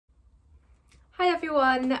Hi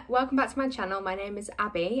everyone, welcome back to my channel. My name is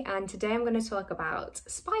Abby and today I'm going to talk about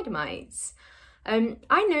spider mites.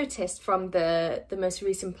 I noticed from the most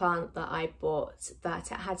recent plant that I bought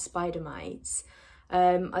that it had spider mites.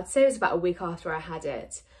 I'd say it was about a week after I had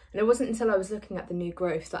it, and it wasn't until I was looking at the new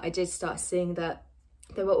growth that I did start seeing that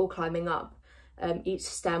they were all climbing up each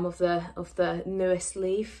stem of the newest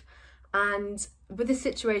leaf. And with the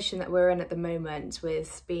situation that we're in at the moment,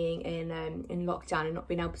 with being in lockdown and not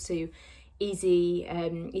being able to easily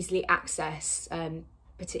access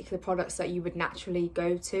particular products that you would naturally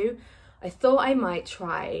go to, I thought I might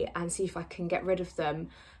try and see if I can get rid of them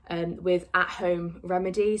with at-home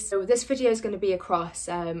remedies. So this video is going to be across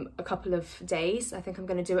a couple of days. I think I'm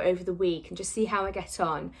going to do it over the week and just see how I get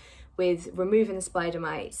on with removing the spider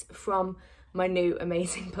mites from my new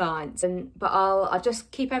amazing plant. But I'll just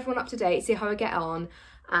keep everyone up to date, see how I get on,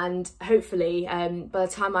 and hopefully by the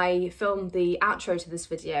time I film the outro to this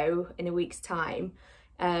video in a week's time,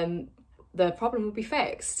 the problem will be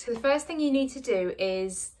fixed. So the first thing you need to do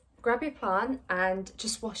is grab your plant and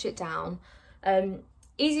just wash it down.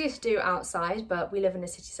 Easier to do outside, but we live in a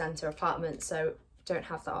city centre apartment, so don't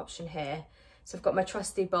have that option here. So I've got my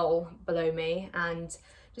trusty bowl below me, and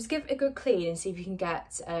just give it a good clean and see if you can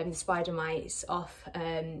get the spider mites off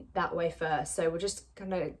that way first. So we're just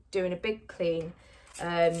kind of doing a big clean.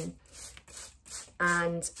 And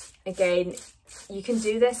again, you can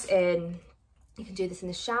do this in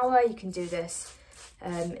the shower, you can do this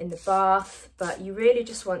in the bath, but you really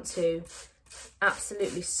just want to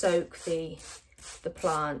absolutely soak the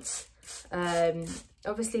plant.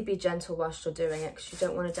 Obviously be gentle whilst you're doing it because you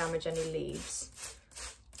don't want to damage any leaves.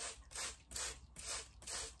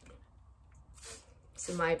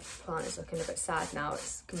 So my plant is looking a bit sad now,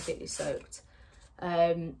 it's completely soaked.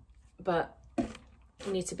 But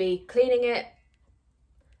you need to be cleaning it,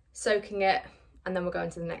 soaking it, and then we'll go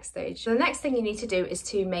into the next stage. So the next thing you need to do is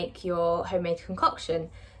to make your homemade concoction.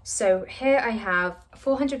 So here I have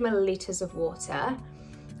 400 millilitres of water.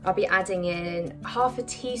 I'll be adding in half a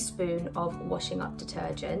teaspoon of washing up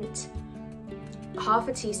detergent, half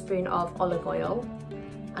a teaspoon of olive oil,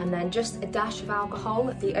 and then just a dash of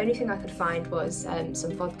alcohol. The only thing I could find was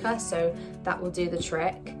some vodka, so that will do the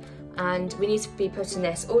trick. And we need to be putting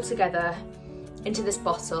this all together into this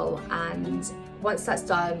bottle, and once that's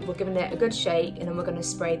done, we're giving it a good shake, and then we're going to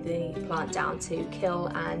spray the plant down to kill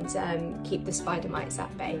and keep the spider mites at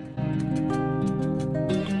bay.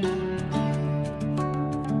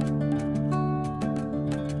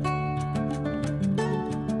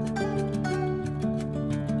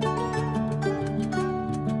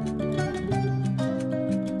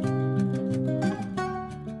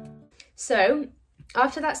 So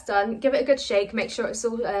after that's done, give it a good shake, make sure it's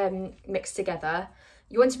all mixed together.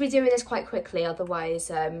 You want to be doing this quite quickly, otherwise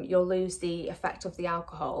you'll lose the effect of the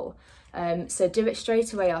alcohol. So do it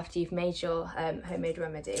straight away after you've made your homemade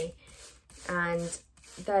remedy. And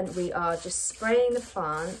then we are just spraying the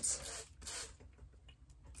plant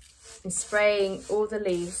and spraying all the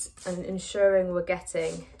leaves and ensuring we're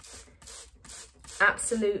getting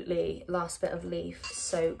absolutely last bit of leaf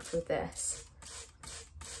soaked with this.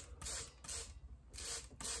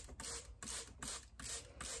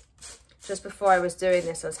 Just before I was doing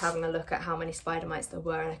this, I was having a look at how many spider mites there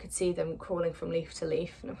were, and I could see them crawling from leaf to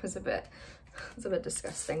leaf, and it was a bit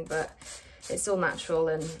disgusting, but it's all natural,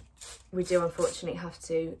 and we do unfortunately have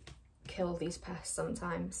to kill these pests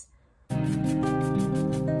sometimes. So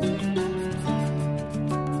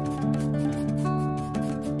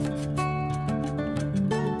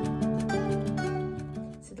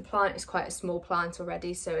the plant is quite a small plant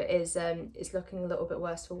already, so it is it's looking a little bit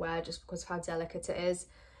worse for wear just because of how delicate it is.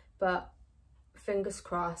 But fingers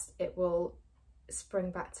crossed it will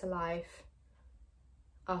spring back to life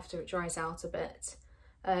after it dries out a bit.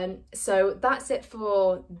 So that's it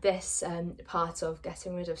for this part of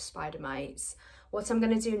getting rid of spider mites. What I'm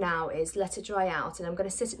going to do now is let it dry out, and I'm going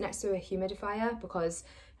to sit it next to a humidifier because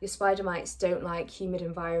your spider mites don't like humid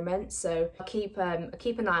environments. So I'll keep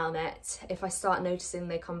an eye on it. If I start noticing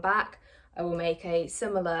they come back, I will make a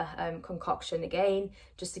similar concoction again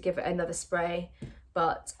just to give it another spray.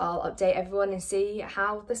 But I'll update everyone and see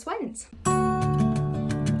how this went.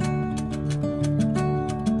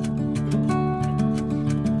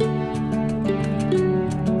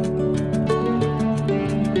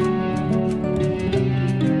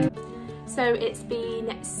 So it's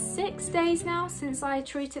been 6 days now since I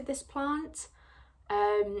treated this plant.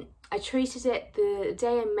 I treated it the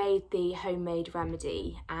day I made the homemade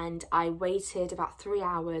remedy, and I waited about 3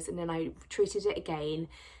 hours, and then I treated it again.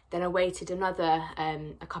 Then I waited another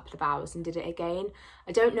a couple of hours and did it again.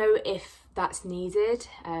 I don't know if that's needed.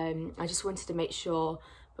 I just wanted to make sure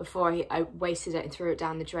before I wasted it and threw it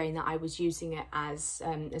down the drain, that I was using it as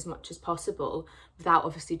much as possible without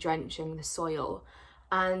obviously drenching the soil.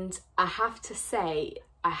 And I have to say,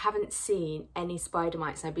 I haven't seen any spider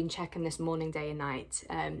mites. I've been checking this morning, day and night,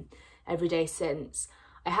 every day since.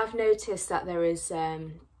 I have noticed that there is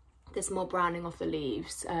there's more browning of the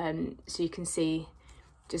leaves, so you can see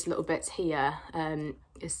just little bits here.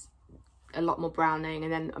 It's a lot more browning,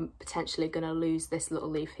 and then I'm potentially going to lose this little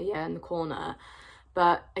leaf here in the corner.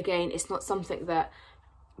 But again, it's not something that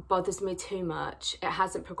bothers me too much. It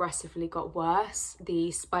hasn't progressively got worse.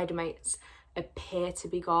 The spider mites appear to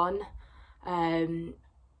be gone,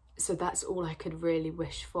 so that's all I could really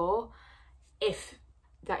wish for. If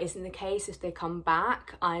that isn't the case, if they come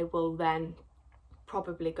back, I will then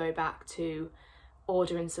probably go back to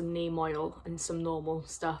ordering some neem oil and some normal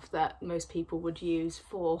stuff that most people would use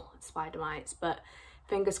for spider mites. But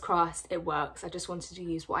fingers crossed it works. I just wanted to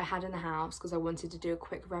use what I had in the house because I wanted to do a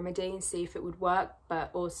quick remedy and see if it would work,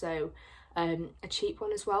 but also a cheap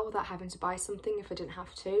one as well, without having to buy something if I didn't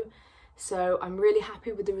have to. So I'm really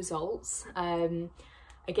happy with the results.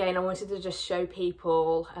 Again, I wanted to just show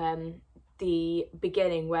people the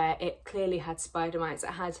beginning where it clearly had spider mites.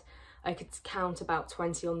 I could count about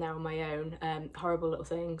 20 on there on my own, horrible little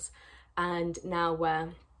things. And now where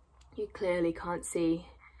you clearly can't see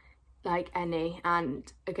like any,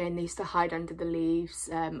 and again, they used to hide under the leaves.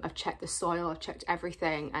 I've checked the soil, I've checked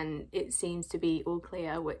everything, and it seems to be all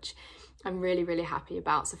clear, which I'm really, really happy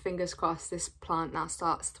about. So fingers crossed this plant now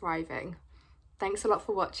starts thriving. Thanks a lot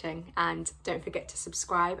for watching, and don't forget to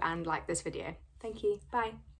subscribe and like this video. Thank you, bye.